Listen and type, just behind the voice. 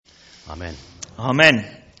Amen. Amen.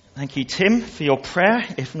 Thank you, Tim, for your prayer,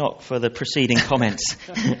 if not for the preceding comments.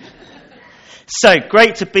 So,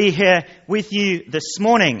 great to be here with you this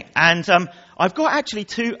morning. And I've got actually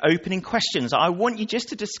two opening questions. I want you just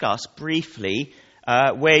to discuss briefly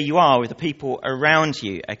where you are with the people around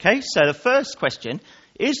you. Okay, so the first question,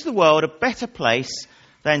 is the world a better place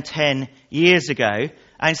than 10 years ago?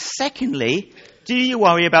 And secondly, do you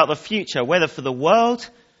worry about the future, whether for the world,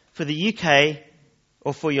 for the UK,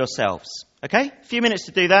 or for yourselves? Okay, a few minutes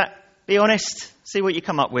to do that. Be honest, see what you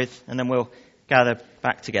come up with, and then we'll gather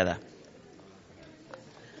back together.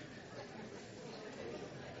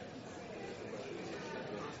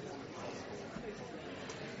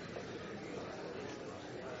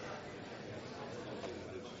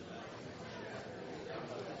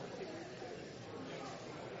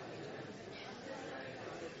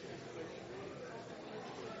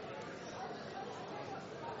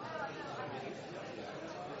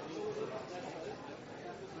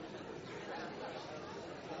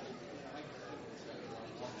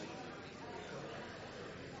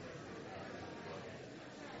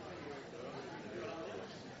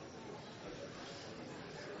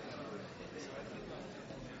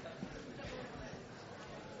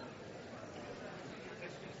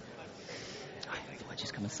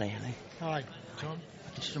 Just come and say hello. Hi, Tom.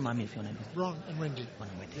 Just remind me of your name. Ron and Wendy. Ron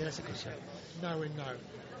and Wendy. Yeah. That's a good show. No and no.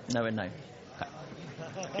 No and no.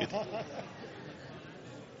 Okay. Good.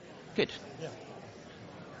 Good. Yeah.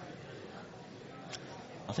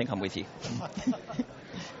 I think I'm with you.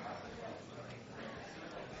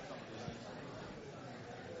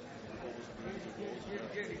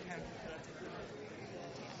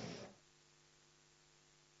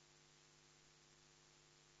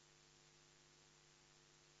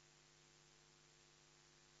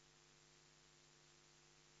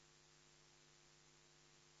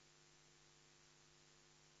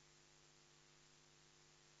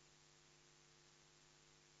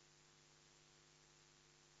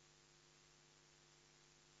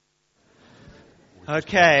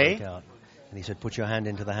 Okay. And he said, put your hand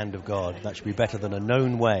into the hand of God. That should be better than a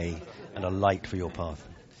known way and a light for your path.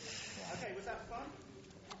 Okay, was that fun?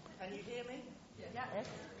 Can you hear me? Yes.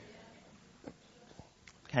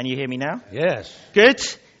 Can you hear me now? Yes. Good.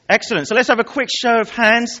 Excellent. So let's have a quick show of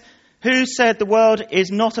hands. Who said the world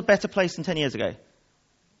is not a better place than 10 years ago?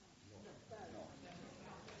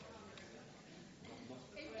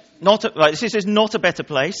 This is not a better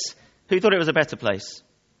place. Who thought it was a better place?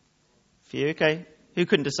 Few, okay. Who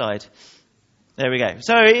couldn't decide? There we go.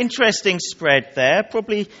 So, interesting spread there.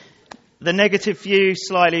 Probably the negative view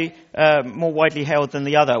slightly more widely held than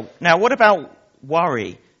the other. Now, what about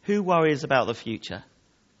worry? Who worries about the future?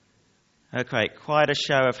 Okay, quite a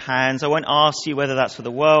show of hands. I won't ask you whether that's for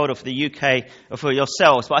the world or for the UK or for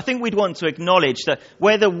yourselves, but I think we'd want to acknowledge that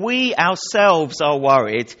whether we ourselves are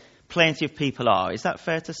worried, plenty of people are. Is that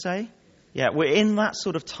fair to say? Yeah, we're in that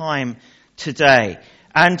sort of time today.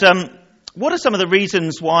 And what are some of the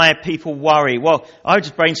reasons why people worry? Well, I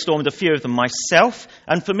just brainstormed a few of them myself,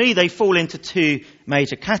 and for me they fall into two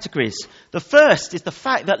major categories. The first is the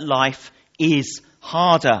fact that life is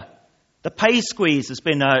harder. The pay squeeze has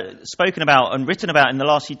been spoken about and written about in the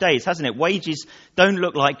last few days, hasn't it? Wages don't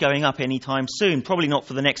look like going up anytime soon, probably not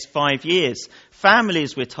for the next 5 years.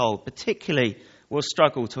 Families, we're told, particularly will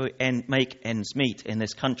struggle to make ends meet in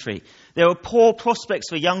this country. There are poor prospects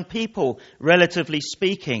for young people, relatively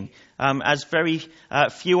speaking, as very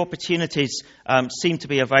few opportunities seem to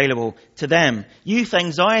be available to them. Youth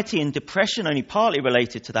anxiety and depression, only partly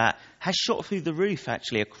related to that, has shot through the roof,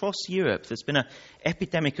 actually, across Europe. There's been an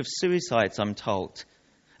epidemic of suicides, I'm told.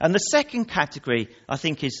 And the second category, I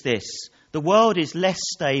think, is this. The world is less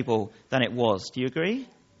stable than it was. Do you agree?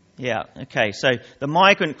 Yeah, okay, so the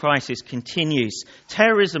migrant crisis continues.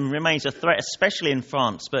 Terrorism remains a threat, especially in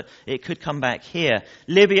France, but it could come back here.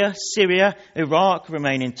 Libya, Syria, Iraq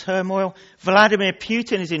remain in turmoil. Vladimir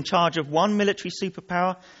Putin is in charge of one military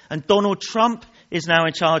superpower, and Donald Trump is now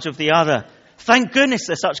in charge of the other. Thank goodness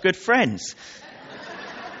they're such good friends.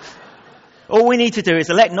 All we need to do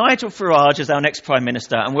is elect Nigel Farage as our next Prime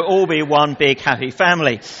Minister, and we'll all be one big happy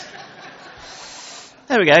family.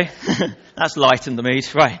 There we go. That's lightened the mood.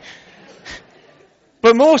 Right.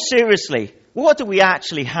 But more seriously, what do we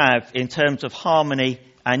actually have in terms of harmony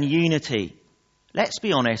and unity? Let's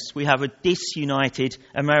be honest, we have a disunited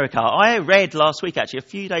America. I read last week, actually, a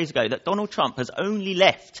few days ago, that Donald Trump has only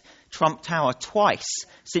left Trump Tower twice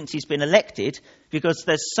since he's been elected because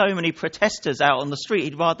there's so many protesters out on the street.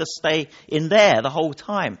 He'd rather stay in there the whole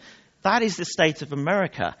time. That is the state of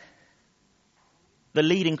America, the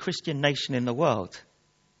leading Christian nation in the world,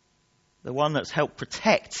 the one that's helped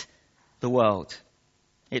protect the world.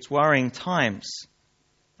 It's worrying times.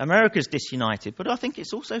 America's disunited, but I think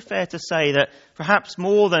it's also fair to say that perhaps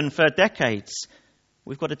more than for decades,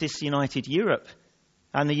 we've got a disunited Europe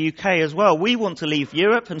and the UK as well. We want to leave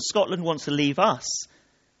Europe and Scotland wants to leave us.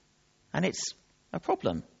 And it's a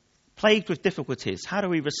problem, plagued with difficulties. How do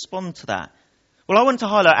we respond to that? Well, I want to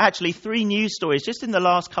highlight actually 3 news stories just in the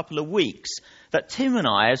last couple of weeks that Tim and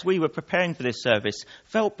I, as we were preparing for this service,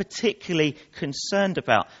 felt particularly concerned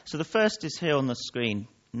about. So the first is here on the screen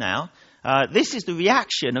now. This is the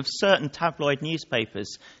reaction of certain tabloid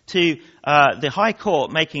newspapers to the High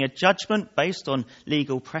Court making a judgment based on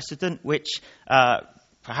legal precedent, which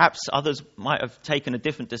perhaps others might have taken a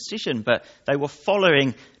different decision, but they were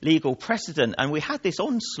following legal precedent. And we had this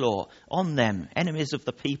onslaught on them, enemies of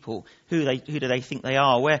the people. Who do they think they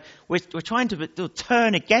are? We're trying to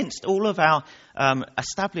turn against all of our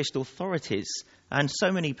established authorities. And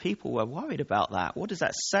so many people were worried about that. What does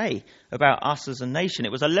that say about us as a nation?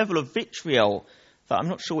 It was a level of vitriol that I'm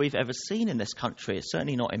not sure we've ever seen in this country. It's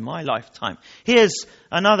certainly not in my lifetime. Here's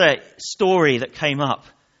another story that came up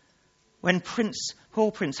when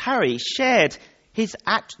poor Prince Harry shared his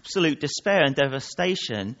absolute despair and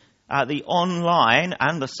devastation at the online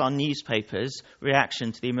and the Sun newspapers'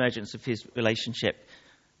 reaction to the emergence of his relationship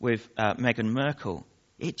with Meghan Markle.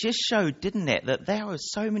 It just showed, didn't it, that there are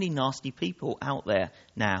so many nasty people out there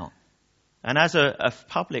now. And as a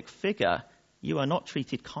public figure, you are not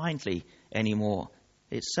treated kindly anymore.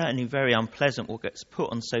 It's certainly very unpleasant what gets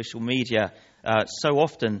put on social media so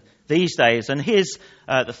often these days. And here's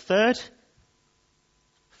the third.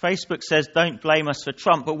 Facebook says, don't blame us for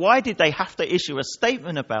Trump. But why did they have to issue a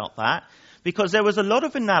statement about that? Because there was a lot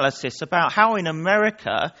of analysis about how in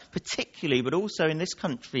America, particularly, but also in this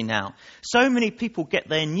country now, so many people get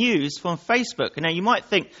their news from Facebook. And now you might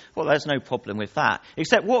think, well, there's no problem with that.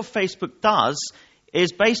 Except what Facebook does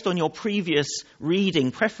is based on your previous reading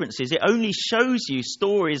preferences. It only shows you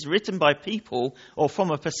stories written by people or from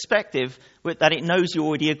a perspective that it knows you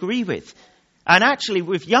already agree with. And actually,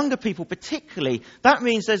 with younger people particularly, that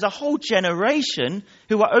means there's a whole generation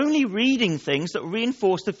who are only reading things that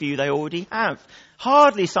reinforce the view they already have.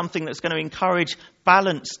 Hardly something that's going to encourage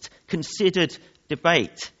balanced, considered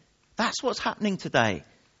debate. That's what's happening today.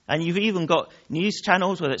 And you've even got news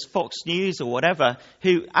channels, whether it's Fox News or whatever,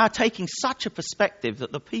 who are taking such a perspective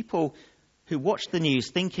that the people who watch the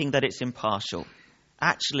news thinking that it's impartial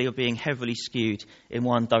actually are being heavily skewed in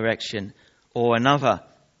one direction or another.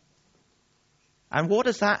 And what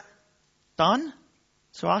has that done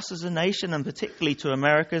to us as a nation, and particularly to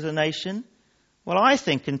America as a nation? Well, I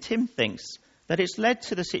think, and Tim thinks, that it's led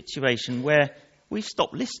to the situation where we've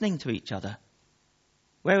stopped listening to each other,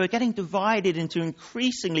 where we're getting divided into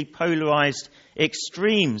increasingly polarised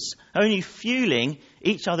extremes, only fueling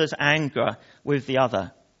each other's anger with the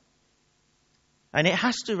other. And it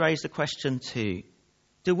has to raise the question too,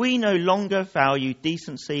 do we no longer value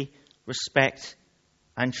decency, respect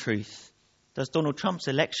and truth? Does Donald Trump's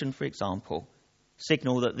election, for example,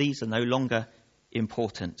 signal that these are no longer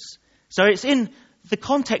important? So it's in the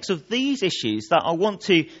context of these issues that I want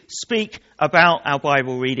to speak about our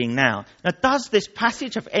Bible reading now. Now, does this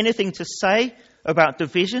passage have anything to say about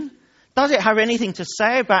division? Does it have anything to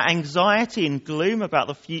say about anxiety and gloom about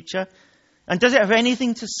the future? And does it have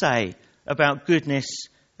anything to say about goodness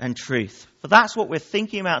and truth? For that's what we're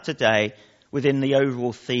thinking about today within the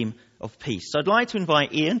overall theme of peace. So I'd like to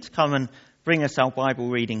invite Ian to come and bring us our Bible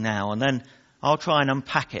reading now, and then I'll try and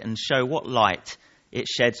unpack it and show what light it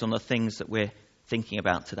sheds on the things that we're thinking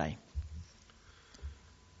about today.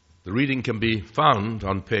 The reading can be found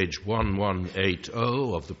on page 1180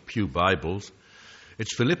 of the Pew Bibles.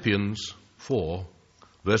 It's Philippians 4,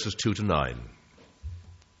 verses 2 to 9.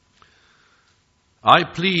 I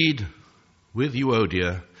plead with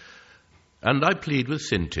Euodia, and I plead with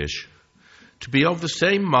Syntyche, to be of the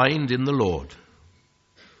same mind in the Lord.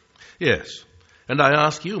 Yes, and I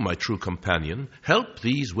ask you, my true companion, help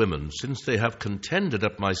these women, since they have contended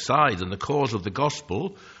at my side in the cause of the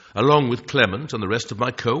gospel, along with Clement and the rest of my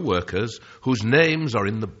co-workers, whose names are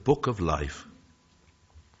in the book of life.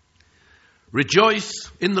 Rejoice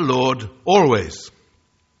in the Lord always.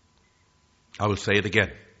 I will say it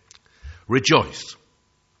again. Rejoice.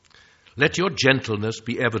 Let your gentleness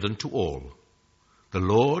be evident to all. The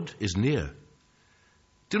Lord is near.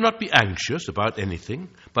 Do not be anxious about anything,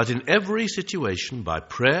 but in every situation, by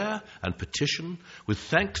prayer and petition, with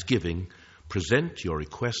thanksgiving, present your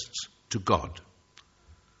requests to God.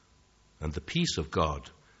 And the peace of God,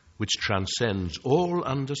 which transcends all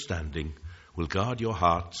understanding, will guard your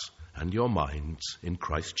hearts and your minds in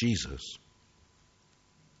Christ Jesus.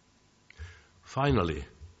 Finally,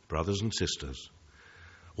 brothers and sisters,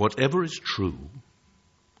 whatever is true,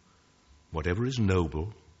 whatever is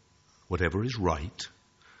noble, whatever is right,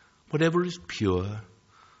 whatever is pure,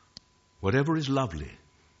 whatever is lovely,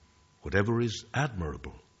 whatever is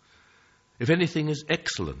admirable, if anything is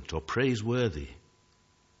excellent or praiseworthy,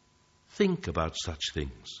 think about such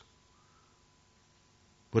things.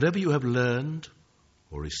 Whatever you have learned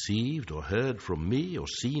or received or heard from me or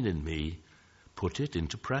seen in me, put it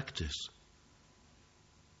into practice,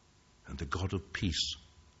 and the God of peace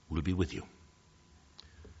will be with you.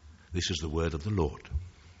 This is the word of the Lord.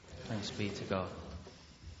 Thanks be to God.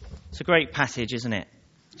 It's a great passage, isn't it?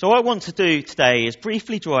 So what I want to do today is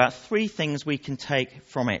briefly draw out 3 things we can take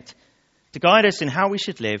from it to guide us in how we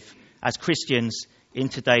should live as Christians in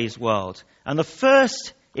today's world. And the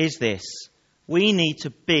first is this: we need to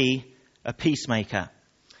be a peacemaker.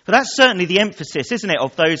 But that's certainly the emphasis, isn't it,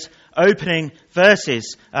 of those opening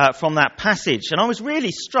verses from that passage. And I was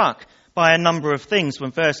really struck by a number of things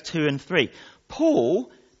from verse 2 and 3.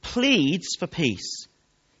 Paul pleads for peace.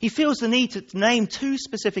 He feels the need to name 2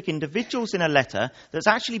 specific individuals in a letter that's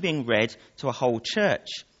actually being read to a whole church.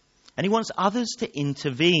 And he wants others to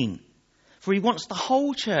intervene. For he wants the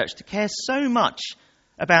whole church to care so much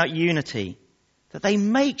about unity that they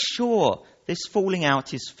make sure this falling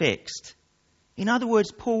out is fixed. In other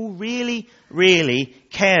words, Paul really, really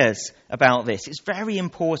cares about this. It's very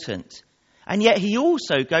important. And yet he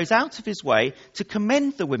also goes out of his way to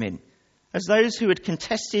commend the women as those who had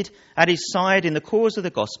contested at his side in the cause of the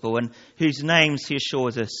gospel and whose names, he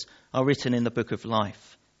assures us, are written in the book of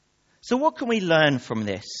life. So what can we learn from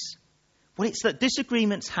this? Well, it's that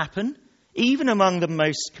disagreements happen, even among the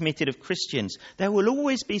most committed of Christians. There will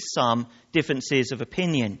always be some differences of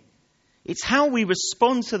opinion. It's how we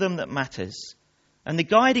respond to them that matters. And the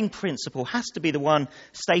guiding principle has to be the one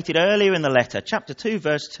stated earlier in the letter, chapter 2,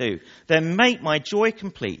 verse 2. Then make my joy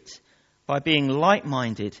complete by being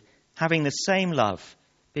like-minded, having the same love,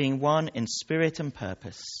 being one in spirit and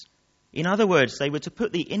purpose. In other words, they were to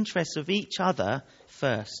put the interests of each other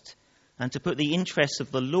first, and to put the interests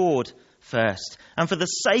of the Lord first. And for the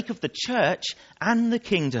sake of the church and the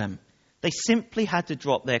kingdom, they simply had to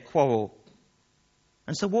drop their quarrel.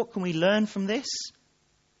 And so what can we learn from this?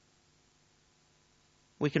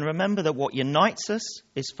 We can remember that what unites us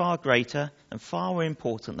is far greater and far more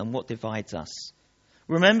important than what divides us.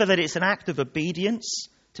 Remember that it's an act of obedience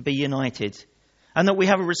to be united, and that we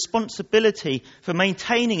have a responsibility for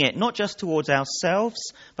maintaining it, not just towards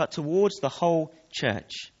ourselves, but towards the whole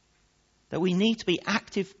church. That we need to be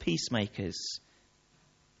active peacemakers,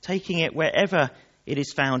 taking it wherever it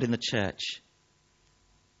is found in the church.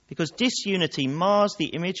 Because disunity mars the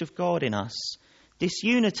image of God in us.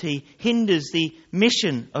 Disunity hinders the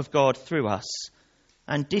mission of God through us.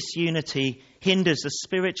 And disunity hinders the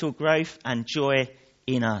spiritual growth and joy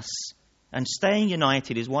in us. And staying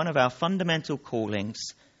united is one of our fundamental callings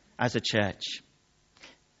as a church.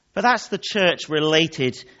 But that's the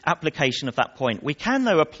church-related application of that point. We can,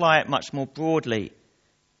 though, apply it much more broadly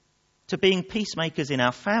to being peacemakers in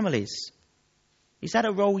our families. Is that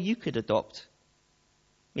a role you could adopt?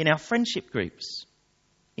 In our friendship groups,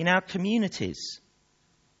 in our communities,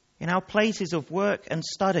 in our places of work and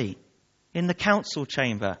study, in the council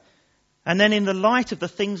chamber, and then in the light of the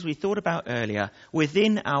things we thought about earlier,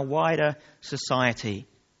 within our wider society.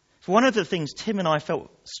 For one of the things Tim and I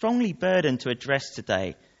felt strongly burdened to address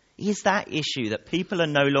today is that issue that people are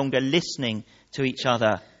no longer listening to each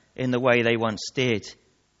other in the way they once did.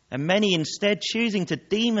 And many instead choosing to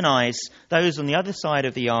demonize those on the other side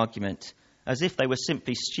of the argument as if they were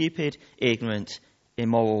simply stupid, ignorant,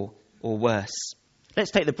 immoral, or worse.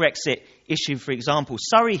 Let's take the Brexit issue, for example.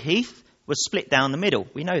 Surrey Heath was split down the middle.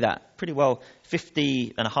 We know that pretty well,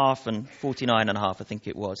 50.5 and 49.5, I think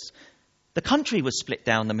it was. The country was split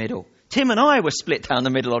down the middle. Tim and I were split down the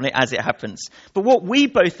middle on it, as it happens. But what we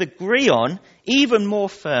both agree on, even more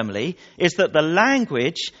firmly, is that the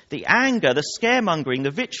language, the anger, the scaremongering,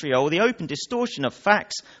 the vitriol, the open distortion of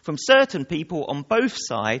facts from certain people on both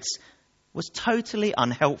sides was totally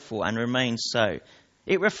unhelpful and remains so.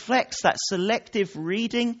 It reflects that selective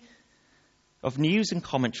reading of news and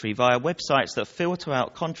commentary via websites that filter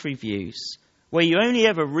out contrary views, where you only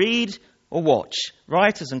ever read or watch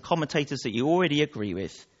writers and commentators that you already agree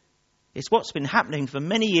with. It's what's been happening for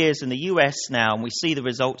many years in the US now, and we see the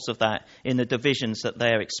results of that in the divisions that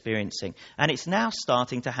they're experiencing. And it's now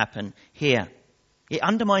starting to happen here. It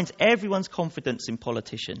undermines everyone's confidence in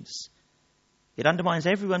politicians. It undermines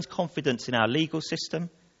everyone's confidence in our legal system,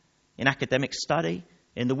 in academic study,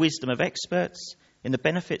 in the wisdom of experts, in the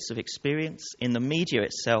benefits of experience, in the media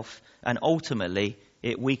itself, and ultimately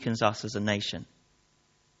it weakens us as a nation.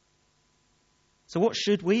 So what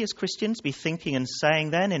should we as Christians be thinking and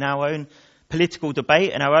saying then in our own political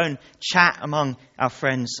debate and our own chat among our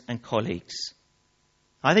friends and colleagues.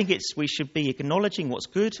 I think we should be acknowledging what's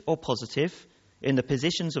good or positive in the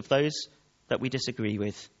positions of those that we disagree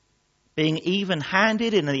with, being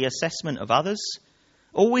even-handed in the assessment of others,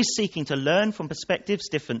 always seeking to learn from perspectives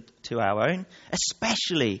different to our own,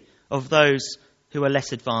 especially of those who are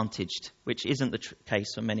less advantaged, which isn't the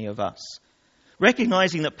case for many of us.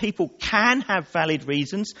 Recognizing that people can have valid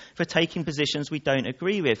reasons for taking positions we don't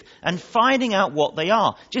agree with, and finding out what they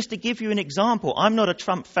are. Just to give you an example, I'm not a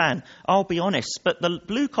Trump fan, I'll be honest, but the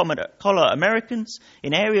blue-collar Americans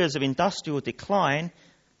in areas of industrial decline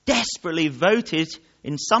desperately voted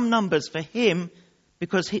in some numbers for him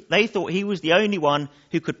because they thought he was the only one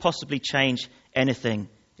who could possibly change anything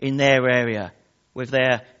in their area with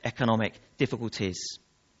their economic difficulties.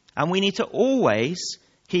 And we need to always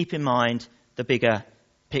keep in mind the bigger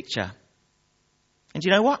picture. And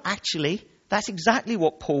you know what? Actually, that's exactly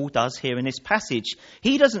what Paul does here in this passage.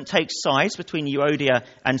 He doesn't take sides between Euodia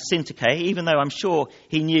and Syntyche, even though I'm sure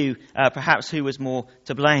he knew perhaps who was more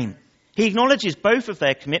to blame. He acknowledges both of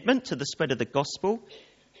their commitment to the spread of the gospel,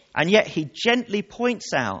 and yet he gently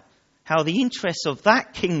points out how the interests of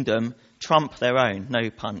that kingdom trump their own, no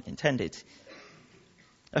pun intended,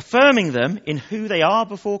 affirming them in who they are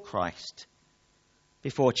before Christ,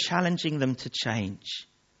 before challenging them to change.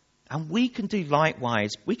 And we can do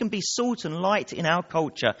likewise. We can be salt and light in our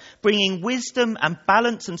culture, bringing wisdom and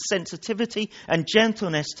balance and sensitivity and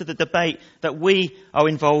gentleness to the debate that we are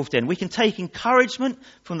involved in. We can take encouragement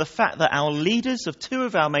from the fact that our leaders of two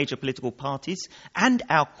of our major political parties and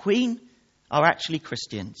our Queen are actually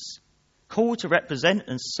Christians, called to represent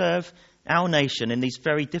and serve our nation in these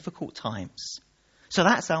very difficult times. So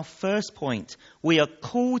that's our first point. We are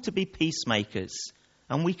called to be peacemakers,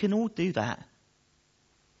 and we can all do that.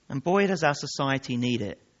 And boy, does our society need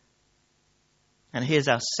it. And here's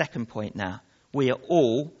our second point now. We are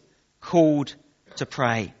all called to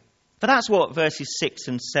pray. For that's what verses 6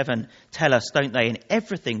 and 7 tell us, don't they? In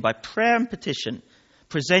everything, by prayer and petition,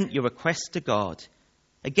 present your requests to God.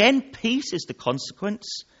 Again, peace is the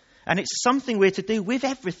consequence. And it's something we're to do with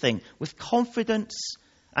everything, with confidence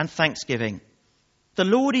and thanksgiving. The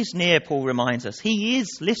Lord is near, Paul reminds us. He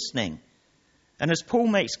is listening. And as Paul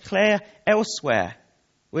makes clear elsewhere,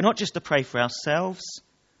 we're not just to pray for ourselves,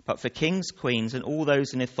 but for kings, queens, and all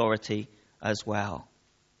those in authority as well.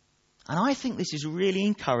 And I think this is really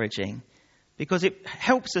encouraging because it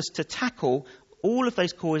helps us to tackle all of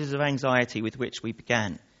those causes of anxiety with which we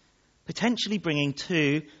began, potentially bringing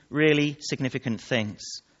two really significant things.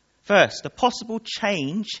 First, a possible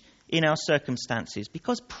change in our circumstances,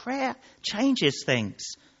 because prayer changes things.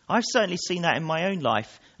 I've certainly seen that in my own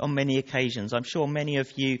life on many occasions. I'm sure many of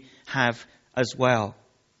you have as well.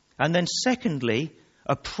 And then secondly,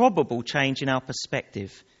 a probable change in our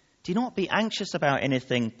perspective. Do not be anxious about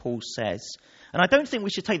anything, Paul says. And I don't think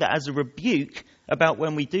we should take that as a rebuke about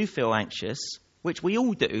when we do feel anxious, which we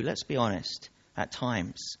all do, let's be honest, at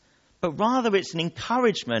times. But rather it's an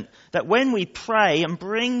encouragement that when we pray and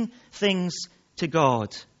bring things to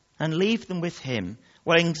God and leave them with him,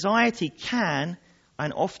 well, anxiety can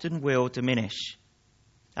and often will diminish.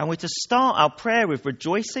 And we're to start our prayer with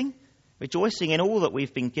rejoicing in all that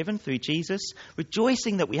we've been given through Jesus,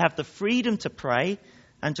 rejoicing that we have the freedom to pray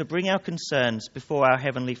and to bring our concerns before our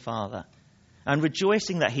Heavenly Father, and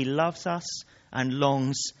rejoicing that he loves us and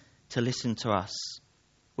longs to listen to us.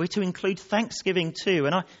 We're to include thanksgiving too,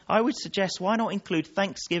 and I would suggest why not include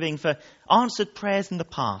thanksgiving for answered prayers in the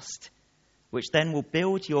past, which then will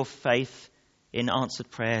build your faith in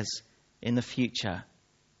answered prayers in the future.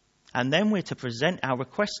 And then we're to present our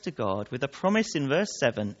request to God with a promise in verse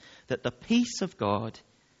 7 that the peace of God,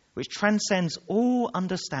 which transcends all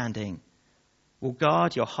understanding, will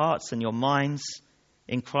guard your hearts and your minds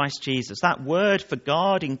in Christ Jesus. That word for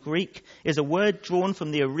guard in Greek is a word drawn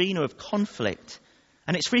from the arena of conflict,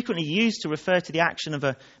 and it's frequently used to refer to the action of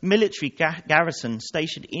a military garrison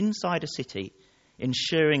stationed inside a city,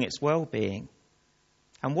 ensuring its well-being.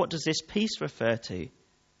 And what does this peace refer to?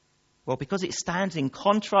 Well, because it stands in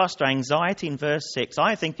contrast to anxiety in verse 6,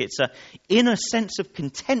 I think it's an inner sense of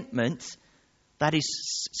contentment that is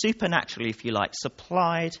supernaturally, if you like,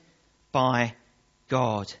 supplied by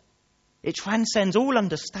God. It transcends all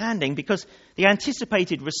understanding because the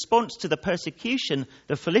anticipated response to the persecution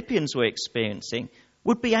the Philippians were experiencing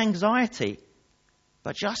would be anxiety.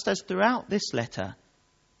 But just as throughout this letter,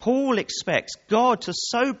 Paul expects God to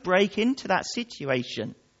so break into that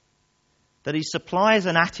situation that he supplies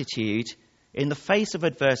an attitude in the face of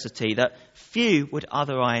adversity that few would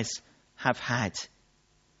otherwise have had.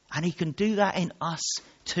 And he can do that in us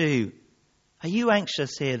too. Are you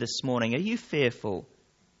anxious here this morning? Are you fearful?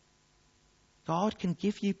 God can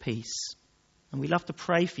give you peace. And we love to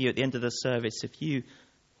pray for you at the end of the service if you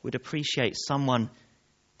would appreciate someone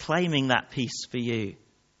claiming that peace for you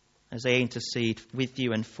as they intercede with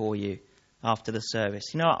you and for you after the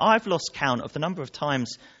service. You know, I've lost count of the number of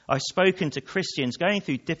times I've spoken to Christians going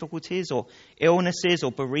through difficulties or illnesses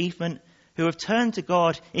or bereavement who have turned to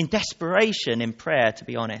God in desperation in prayer, to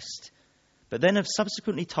be honest, but then have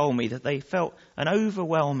subsequently told me that they felt an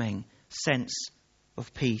overwhelming sense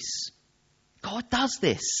of peace. God does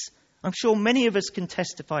this. I'm sure many of us can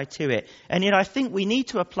testify to it. And yet I think we need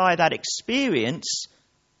to apply that experience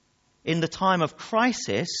in the time of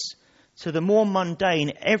crisis to the more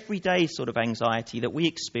mundane, everyday sort of anxiety that we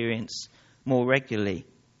experience more regularly.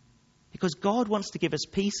 Because God wants to give us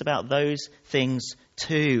peace about those things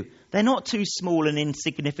too. They're not too small and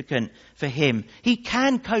insignificant for him. He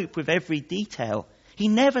can cope with every detail. He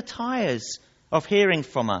never tires of hearing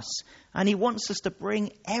from us. And he wants us to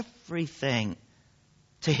bring everything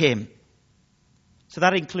to him. So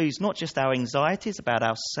that includes not just our anxieties about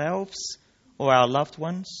ourselves or our loved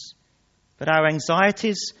ones, but our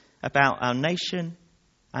anxieties about our nation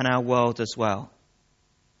and our world as well.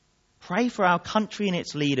 Pray for our country and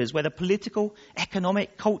its leaders, whether political,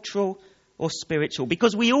 economic, cultural, or spiritual,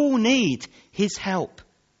 because we all need his help.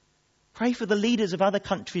 Pray for the leaders of other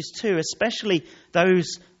countries too, especially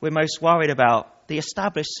those we're most worried about, the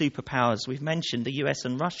established superpowers. We've mentioned the US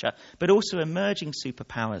and Russia, but also emerging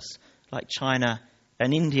superpowers like China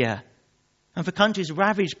and India. And for countries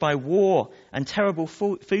ravaged by war and terrible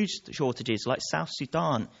food shortages like South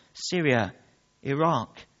Sudan, Syria,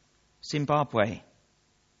 Iraq, Zimbabwe,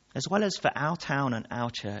 as well as for our town and our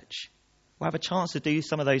church. We'll have a chance to do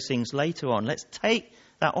some of those things later on. Let's take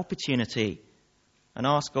that opportunity and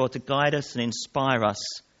ask God to guide us and inspire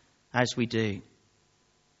us as we do.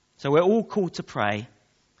 So we're all called to pray.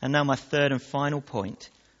 And now my third and final point.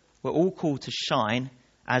 We're all called to shine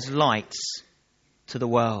as lights to the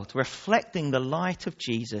world, reflecting the light of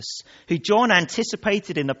Jesus, who John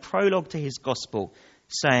anticipated in the prologue to his gospel,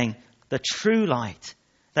 saying, the true light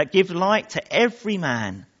that gives light to every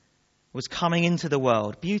man was coming into the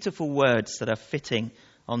world. Beautiful words that are fitting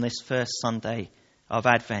on this first Sunday of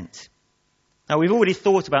Advent. Now, we've already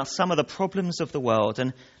thought about some of the problems of the world,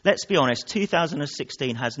 and let's be honest,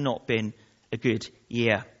 2016 has not been a good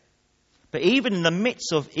year. But even in the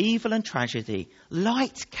midst of evil and tragedy,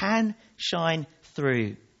 light can shine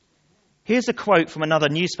through. Here's a quote from another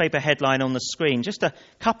newspaper headline on the screen just a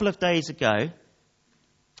couple of days ago,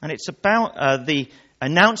 and it's about the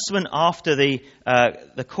announcement after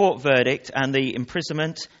the court verdict and the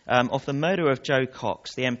imprisonment of the murder of Joe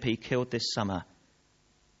Cox, the MP killed this summer.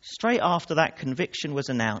 Straight after that conviction was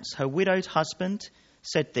announced, her widowed husband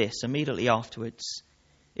said this immediately afterwards.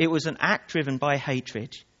 It was an act driven by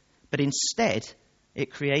hatred, but instead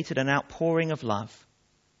it created an outpouring of love.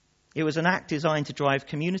 It was an act designed to drive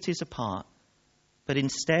communities apart, but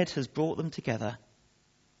instead has brought them together.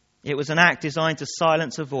 It was an act designed to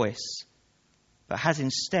silence a voice, but has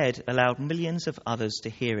instead allowed millions of others to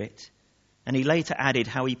hear it. And he later added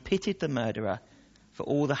how he pitied the murderer for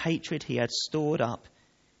all the hatred he had stored up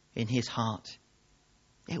in his heart.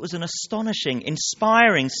 It was an astonishing,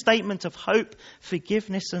 inspiring statement of hope,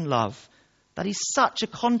 forgiveness and love that is such a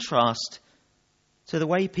contrast to the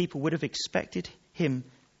way people would have expected him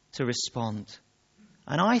to respond.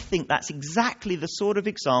 And I think that's exactly the sort of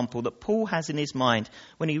example that Paul has in his mind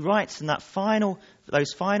when he writes in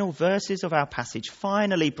those final verses of our passage.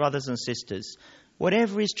 Finally, brothers and sisters,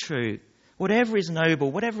 whatever is true, whatever is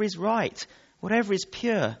noble, whatever is right, whatever is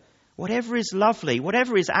pure, whatever is lovely,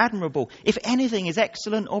 whatever is admirable, if anything is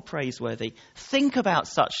excellent or praiseworthy, think about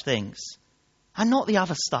such things and not the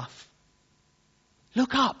other stuff.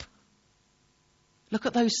 Look up. Look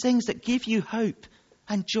at those things that give you hope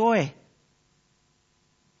and joy,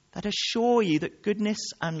 that assure you that goodness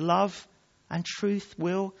and love and truth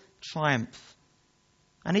will triumph.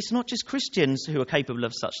 And it's not just Christians who are capable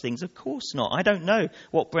of such things. Of course not. I don't know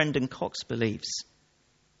what Brendan Cox believes.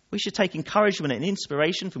 We should take encouragement and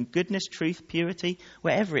inspiration from goodness, truth, purity,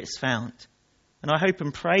 wherever it's found. And I hope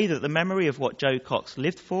and pray that the memory of what Joe Cox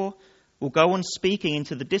lived for will go on speaking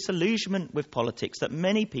into the disillusionment with politics that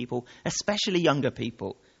many people, especially younger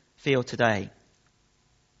people, feel today.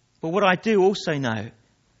 But what I do also know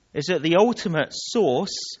is that the ultimate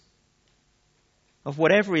source of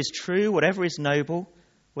whatever is true, whatever is noble,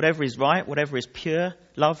 whatever is right, whatever is pure,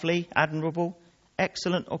 lovely, admirable,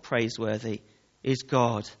 excellent or praiseworthy is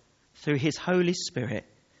God through his Holy Spirit.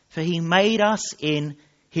 For he made us in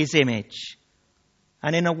his image.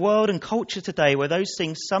 And in a world and culture today where those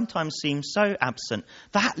things sometimes seem so absent,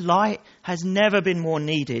 that light has never been more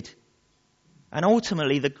needed. And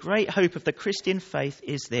ultimately, the great hope of the Christian faith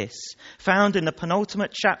is this, found in the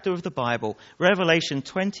penultimate chapter of the Bible, Revelation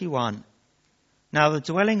 21. Now the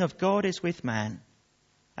dwelling of God is with man,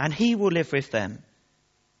 and he will live with them.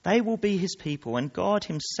 They will be his people, and God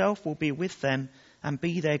himself will be with them and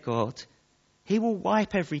be their God. He will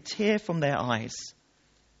wipe every tear from their eyes.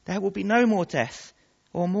 There will be no more death,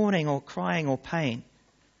 or mourning, or crying, or pain,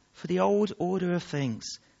 for the old order of things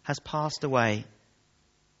has passed away.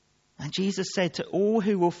 And Jesus said to all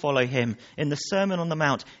who will follow him in the Sermon on the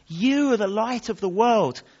Mount, "You are the light of the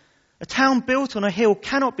world. A town built on a hill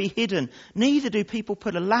cannot be hidden. Neither do people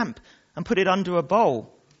put a lamp and put it under a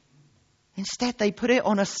bowl. Instead, they put it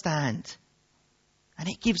on a stand, and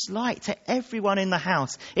it gives light to everyone in the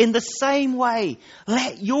house. In the same way,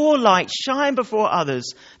 let your light shine before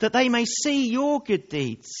others, that they may see your good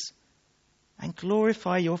deeds and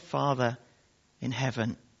glorify your Father in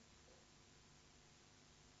heaven."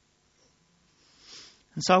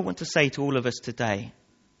 And so I want to say to all of us today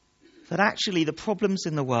that actually the problems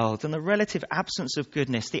in the world and the relative absence of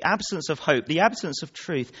goodness, the absence of hope, the absence of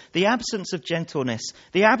truth, the absence of gentleness,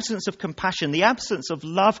 the absence of compassion, the absence of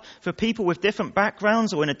love for people with different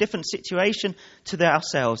backgrounds or in a different situation to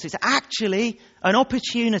ourselves, is actually an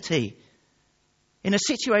opportunity in a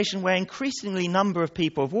situation where increasingly number of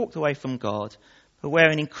people have walked away from God, but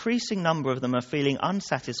where an increasing number of them are feeling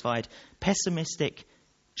unsatisfied, pessimistic,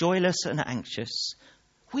 joyless and anxious.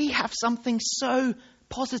 We have something so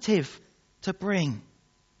positive to bring.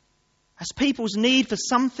 As people's need for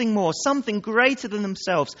something more, something greater than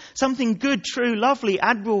themselves, something good, true, lovely,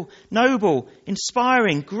 admirable, noble,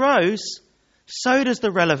 inspiring grows, so does the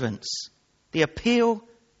relevance, the appeal,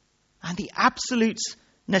 and the absolute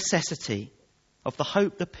necessity of the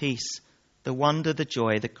hope, the peace, the wonder, the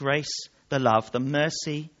joy, the grace, the love, the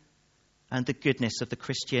mercy, and the goodness of the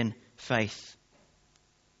Christian faith.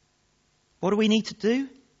 What do we need to do?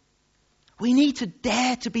 We need to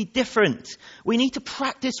dare to be different. We need to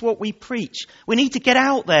practice what we preach. We need to get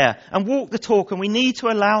out there and walk the talk, and we need to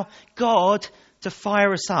allow God to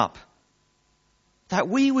fire us up. That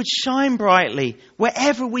we would shine brightly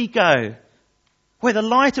wherever we go, where the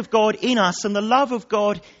light of God in us and the love of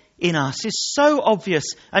God in us is so obvious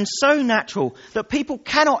and so natural that people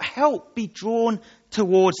cannot help be drawn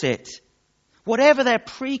towards it, whatever their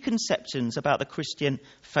preconceptions about the Christian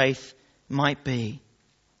faith might be.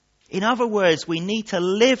 In other words, we need to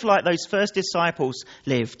live like those first disciples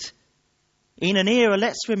lived, in an era,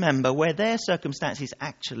 let's remember, where their circumstances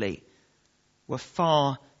actually were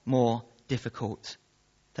far more difficult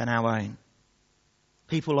than our own.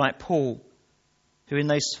 People like Paul, who in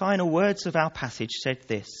those final words of our passage said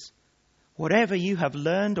this, "Whatever you have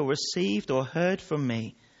learned or received or heard from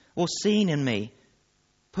me or seen in me,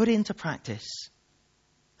 put into practice,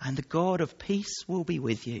 and the God of peace will be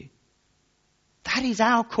with you." That is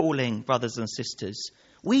our calling, brothers and sisters.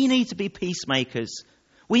 We need to be peacemakers.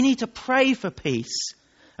 We need to pray for peace.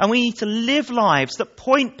 And we need to live lives that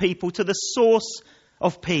point people to the source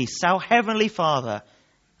of peace, our Heavenly Father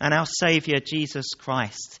and our Saviour, Jesus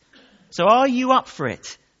Christ. So are you up for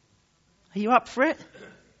it? Are you up for it?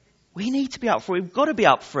 We need to be up for it. We've got to be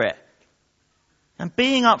up for it. And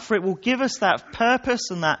being up for it will give us that purpose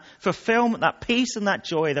and that fulfillment, that peace and that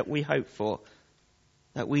joy that we hope for,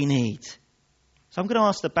 that we need. So I'm going to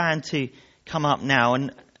ask the band to come up now,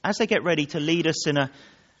 and as they get ready to lead us in a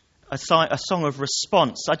song of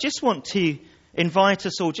response, I just want to invite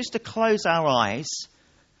us all just to close our eyes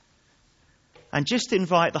and just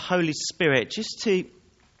invite the Holy Spirit just to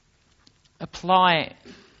apply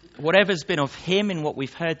whatever's been of Him in what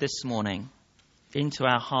we've heard this morning into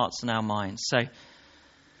our hearts and our minds. So I'm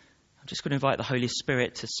just going to invite the Holy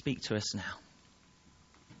Spirit to speak to us now.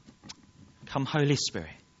 Come, Holy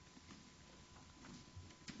Spirit.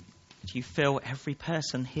 Do you fill every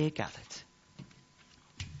person here gathered?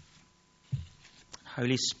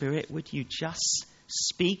 Holy Spirit, would you just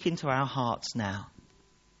speak into our hearts now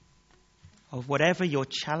of whatever you're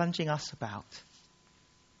challenging us about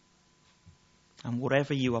and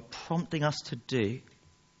whatever you are prompting us to do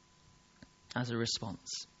as a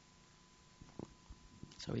response.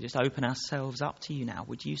 So we just open ourselves up to you now.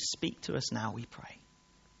 Would you speak to us now, we pray?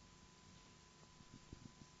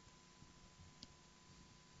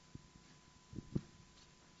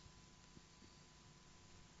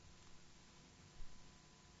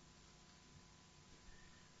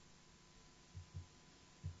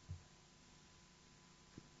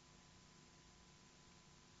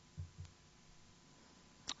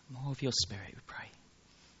 More of your Spirit, we pray.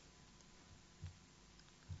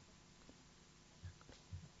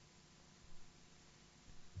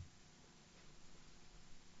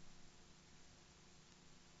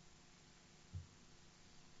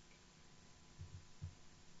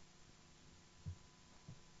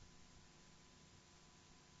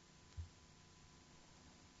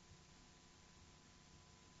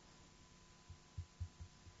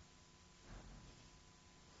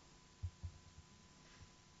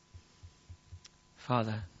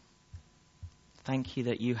 Father, thank you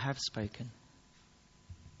that you have spoken.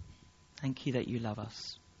 Thank you that you love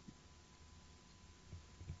us.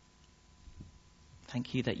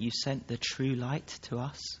 Thank you that you sent the true light to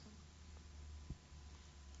us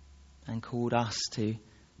and called us to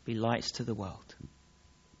be lights to the world.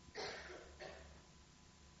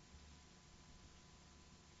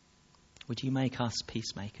 Would you make us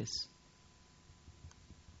peacemakers?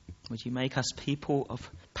 Would you make us people of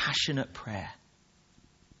passionate prayer?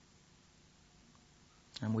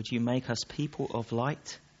 And would you make us people of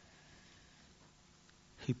light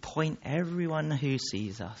who point everyone who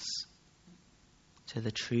sees us to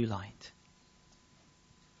the true light,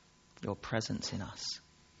 your presence in us.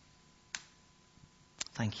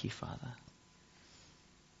 Thank you, Father.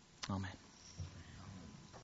 Amen.